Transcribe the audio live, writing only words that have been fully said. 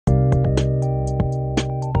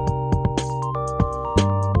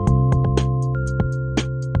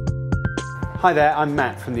Hi there, I'm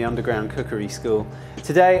Matt from the Underground Cookery School.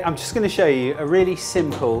 Today I'm just going to show you a really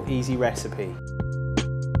simple, easy recipe.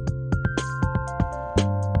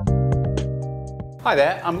 Hi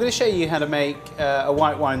there, I'm going to show you how to make a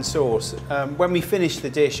white wine sauce. When we finish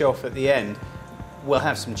the dish off at the end, we'll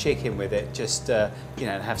have some chicken with it, just you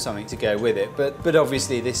know, have something to go with it. But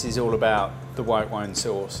obviously this is all about the white wine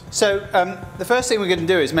sauce. So the first thing we're going to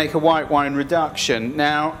do is make a white wine reduction.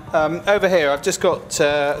 Now over here I've just got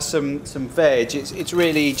some veg. It's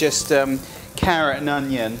really just carrot and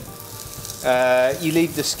onion. You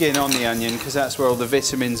leave the skin on the onion because that's where all the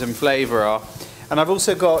vitamins and flavour are. And I've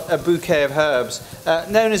also got a bouquet of herbs,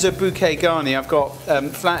 known as a bouquet garni. I've got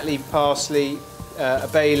flat leaf parsley, a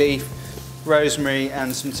bay leaf, rosemary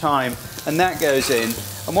and some thyme, and that goes in.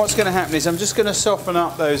 And what's going to happen is I'm just going to soften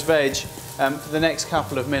up those veg for the next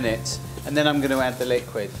couple of minutes, and then I'm going to add the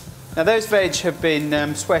liquid. Now those veg have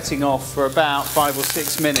been sweating off for about 5 or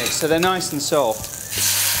 6 minutes, so they're nice and soft.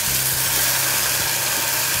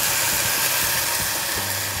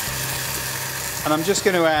 And I'm just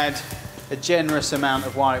going to add a generous amount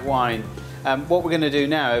of white wine. What we're going to do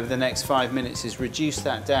now over the next 5 minutes is reduce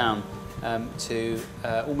that down to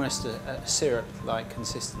almost a syrup-like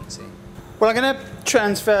consistency. Well, I'm going to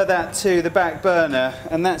transfer that to the back burner,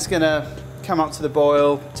 and that's going to come up to the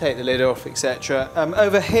boil, take the lid off, etc.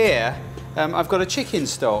 Over here, I've got a chicken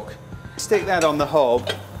stock. Stick that on the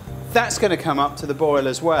hob. That's going to come up to the boil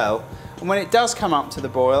as well. And when it does come up to the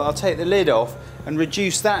boil, I'll take the lid off and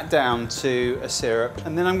reduce that down to a syrup,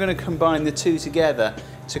 and then I'm going to combine the two together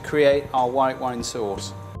to create our white wine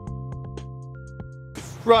sauce.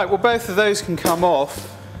 Right, well both of those can come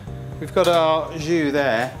off. We've got our jus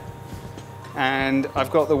there, and I've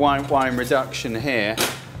got the white wine reduction here.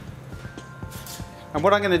 And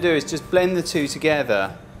what I'm going to do is just blend the two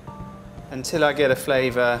together until I get a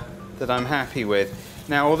flavour that I'm happy with.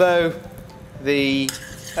 Now although the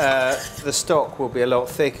stock will be a lot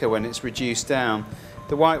thicker when it's reduced down,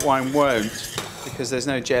 the white wine won't, because there's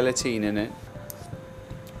no gelatine in it.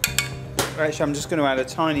 Actually, I'm just going to add a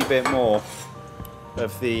tiny bit more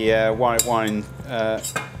of the white wine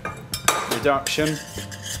reduction,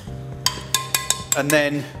 and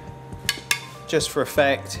then just for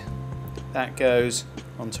effect that goes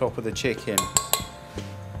on top of the chicken.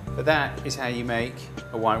 But that is how you make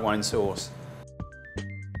a white wine sauce.